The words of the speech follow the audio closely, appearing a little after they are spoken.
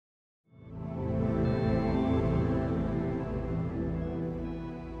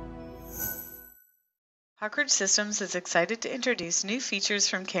Hawkridge Systems is excited to introduce new features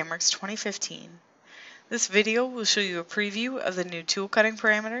from CAMWorks 2015. This video will show you a preview of the new tool cutting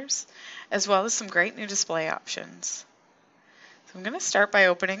parameters, as well as some great new display options. So I'm going to start by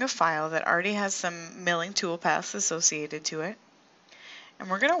opening a file that already has some milling toolpaths associated to it. And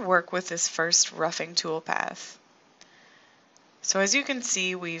we're going to work with this first roughing toolpath. So as you can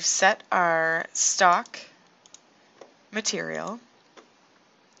see, we've set our stock material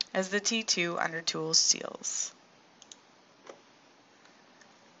as the T2 under Tools Seals.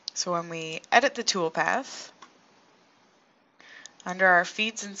 So when we edit the toolpath, under our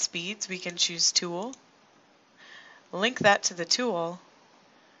feeds and speeds we can choose Tool, link that to the tool,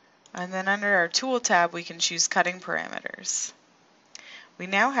 and then under our Tool tab we can choose Cutting Parameters. We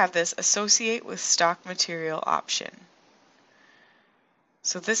now have this Associate with Stock Material option.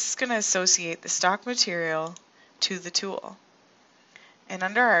 So this is going to associate the stock material to the tool. And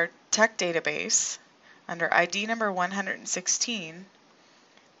under our tech database, under ID number 116,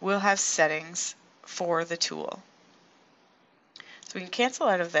 we'll have settings for the tool. So we can cancel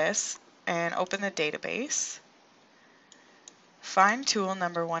out of this and open the database, find tool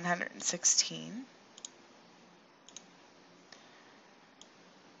number 116,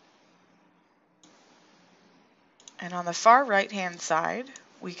 and on the far right hand side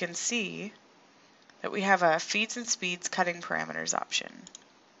we can see that we have a feeds and speeds cutting parameters option.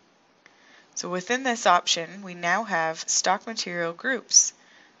 So within this option we now have stock material groups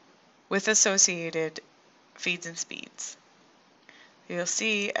with associated feeds and speeds. You'll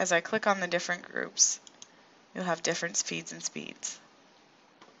see as I click on the different groups, you'll have different feeds and speeds.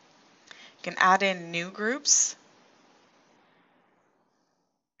 You can add in new groups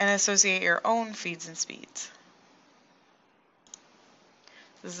and associate your own feeds and speeds.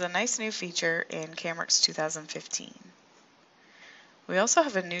 This is a nice new feature in CAMWorks 2015. We also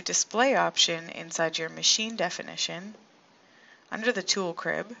have a new display option inside your machine definition under the tool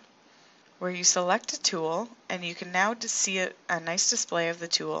crib, where you select a tool and you can now see a nice display of the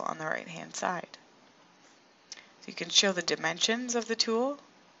tool on the right hand side. So you can show the dimensions of the tool,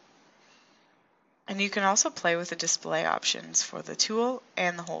 and you can also play with the display options for the tool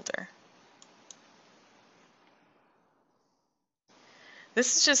and the holder.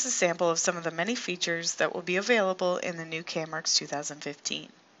 This is just a sample of some of the many features that will be available in the new CAMWorks 2015.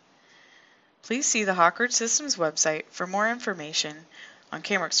 Please see the Hawkridge Systems website for more information on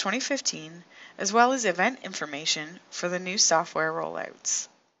CAMWorks 2015, as well as event information for the new software rollouts.